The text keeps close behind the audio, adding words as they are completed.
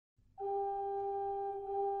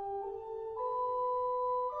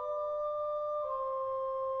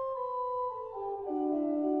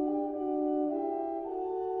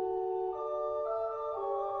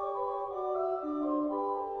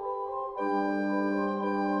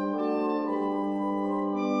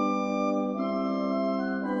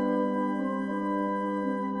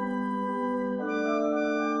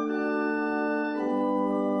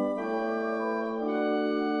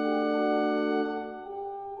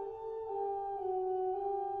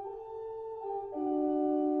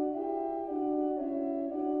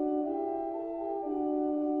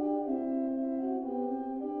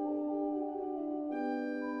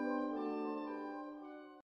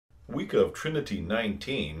week of Trinity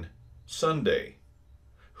 19, Sunday.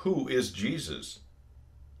 Who is Jesus?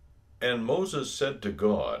 And Moses said to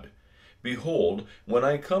God, Behold, when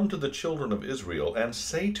I come to the children of Israel and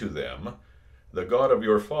say to them, The God of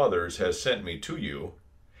your fathers has sent me to you,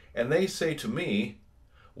 and they say to me,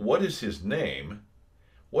 What is his name?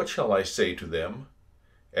 What shall I say to them?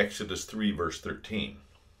 Exodus 3, verse 13.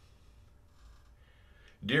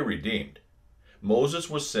 Dear Redeemed, Moses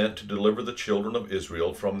was sent to deliver the children of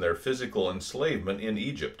Israel from their physical enslavement in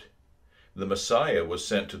Egypt. The Messiah was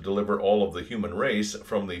sent to deliver all of the human race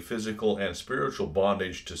from the physical and spiritual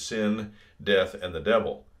bondage to sin, death, and the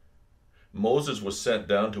devil. Moses was sent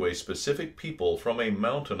down to a specific people from a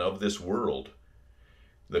mountain of this world.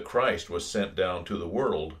 The Christ was sent down to the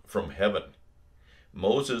world from heaven.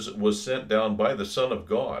 Moses was sent down by the Son of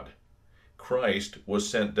God. Christ was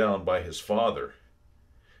sent down by his Father.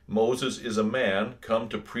 Moses is a man come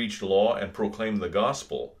to preach law and proclaim the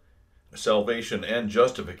gospel, salvation and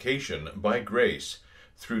justification by grace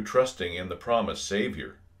through trusting in the promised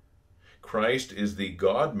Savior. Christ is the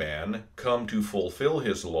God-man come to fulfill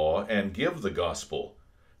his law and give the gospel,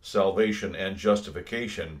 salvation and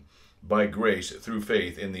justification by grace through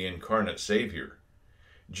faith in the incarnate Savior.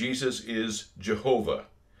 Jesus is Jehovah,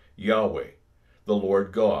 Yahweh, the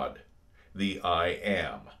Lord God, the I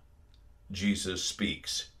Am. Jesus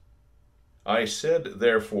speaks. I said,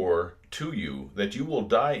 therefore, to you that you will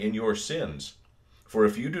die in your sins. For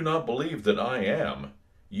if you do not believe that I am,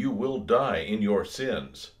 you will die in your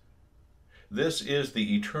sins. This is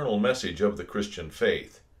the eternal message of the Christian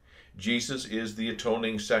faith. Jesus is the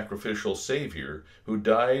atoning sacrificial Savior who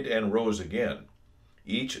died and rose again.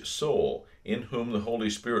 Each soul in whom the Holy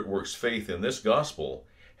Spirit works faith in this gospel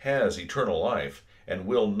has eternal life and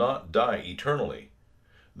will not die eternally.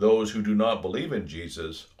 Those who do not believe in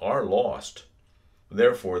Jesus are lost.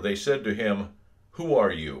 Therefore they said to him, Who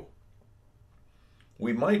are you?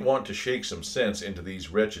 We might want to shake some sense into these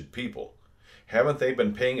wretched people. Haven't they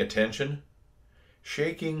been paying attention?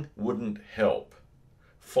 Shaking wouldn't help.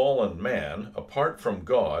 Fallen man, apart from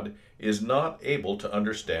God, is not able to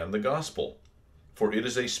understand the gospel, for it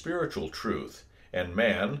is a spiritual truth, and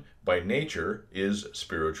man, by nature, is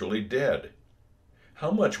spiritually dead. How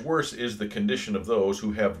much worse is the condition of those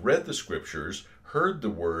who have read the Scriptures, heard the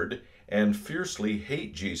Word, and fiercely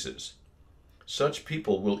hate Jesus. Such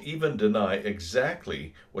people will even deny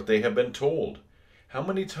exactly what they have been told. How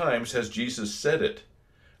many times has Jesus said it?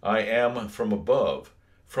 I am from above,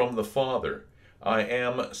 from the Father. I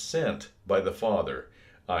am sent by the Father.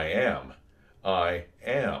 I am. I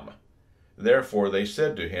am. Therefore they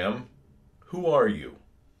said to him, Who are you?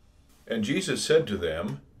 And Jesus said to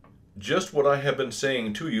them, Just what I have been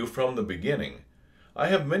saying to you from the beginning. I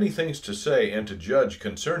have many things to say and to judge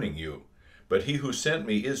concerning you, but he who sent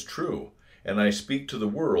me is true, and I speak to the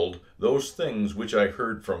world those things which I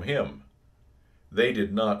heard from him. They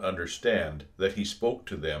did not understand that he spoke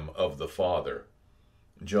to them of the Father.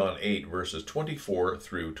 John 8, verses 24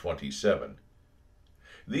 through 27.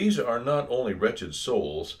 These are not only wretched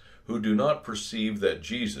souls who do not perceive that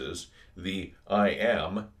Jesus, the I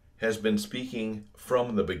Am, has been speaking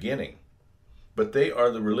from the beginning, but they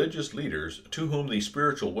are the religious leaders to whom the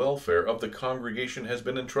spiritual welfare of the congregation has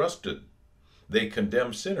been entrusted. They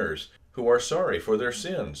condemn sinners who are sorry for their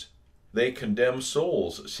sins. They condemn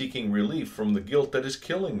souls seeking relief from the guilt that is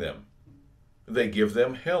killing them. They give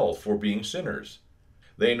them hell for being sinners.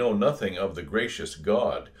 They know nothing of the gracious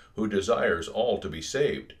God who desires all to be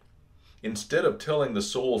saved. Instead of telling the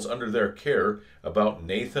souls under their care about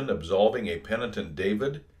Nathan absolving a penitent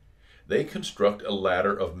David, they construct a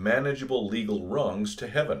ladder of manageable legal rungs to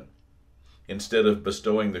heaven. Instead of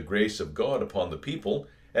bestowing the grace of God upon the people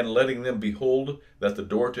and letting them behold that the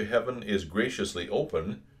door to heaven is graciously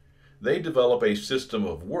open, they develop a system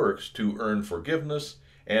of works to earn forgiveness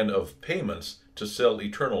and of payments to sell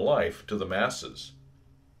eternal life to the masses.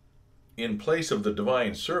 In place of the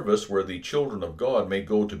divine service where the children of God may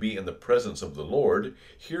go to be in the presence of the Lord,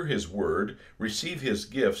 hear his word, receive his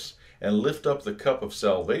gifts, and lift up the cup of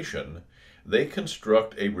salvation, they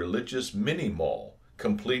construct a religious mini-mall,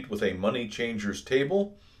 complete with a money changer's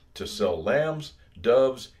table, to sell lambs,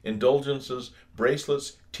 doves, indulgences,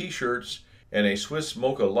 bracelets, t-shirts, and a Swiss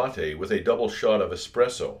mocha latte with a double shot of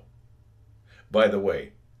espresso. By the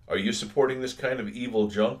way, are you supporting this kind of evil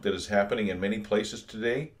junk that is happening in many places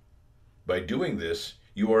today? By doing this,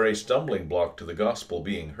 you are a stumbling block to the gospel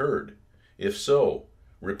being heard. If so,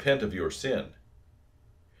 repent of your sin.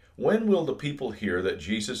 When will the people hear that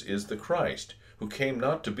Jesus is the Christ, who came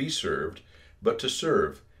not to be served, but to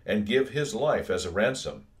serve and give his life as a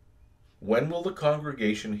ransom? When will the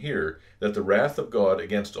congregation hear that the wrath of God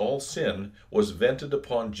against all sin was vented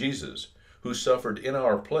upon Jesus, who suffered in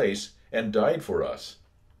our place and died for us?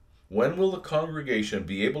 When will the congregation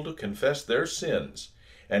be able to confess their sins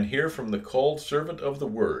and hear from the called servant of the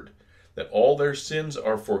Word that all their sins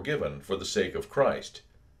are forgiven for the sake of Christ?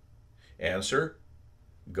 Answer: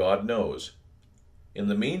 God knows. In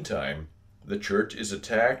the meantime, the church is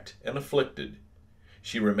attacked and afflicted.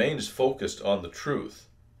 She remains focused on the truth.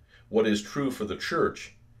 What is true for the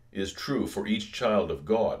church is true for each child of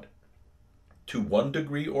God. To one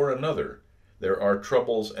degree or another, there are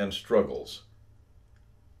troubles and struggles.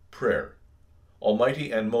 Prayer. Almighty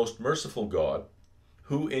and most merciful God,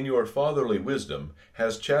 who in your fatherly wisdom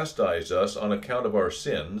has chastised us on account of our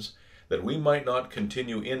sins, that we might not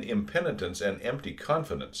continue in impenitence and empty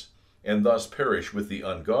confidence, and thus perish with the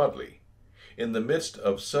ungodly. In the midst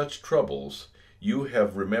of such troubles, you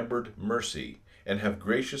have remembered mercy, and have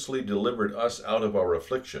graciously delivered us out of our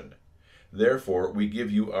affliction. Therefore we give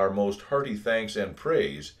you our most hearty thanks and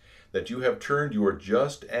praise, that you have turned your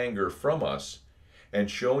just anger from us, and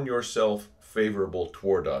shown yourself favorable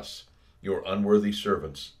toward us, your unworthy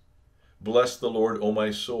servants. Bless the Lord, O my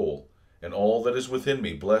soul, and all that is within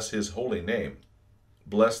me, bless his holy name.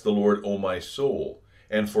 Bless the Lord, O my soul,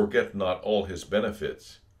 and forget not all his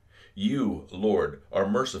benefits. You, Lord, are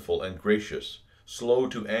merciful and gracious, slow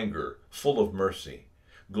to anger, full of mercy.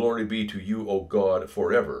 Glory be to you, O God,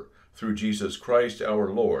 forever, through Jesus Christ our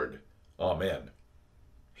Lord. Amen.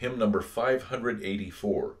 Hymn number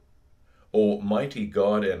 584. O mighty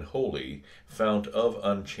God and holy, fount of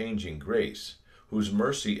unchanging grace, whose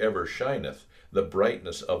mercy ever shineth, the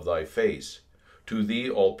brightness of thy face. To thee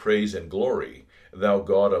all praise and glory, thou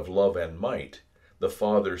God of love and might, the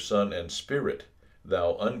Father, Son, and Spirit,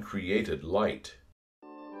 thou uncreated light.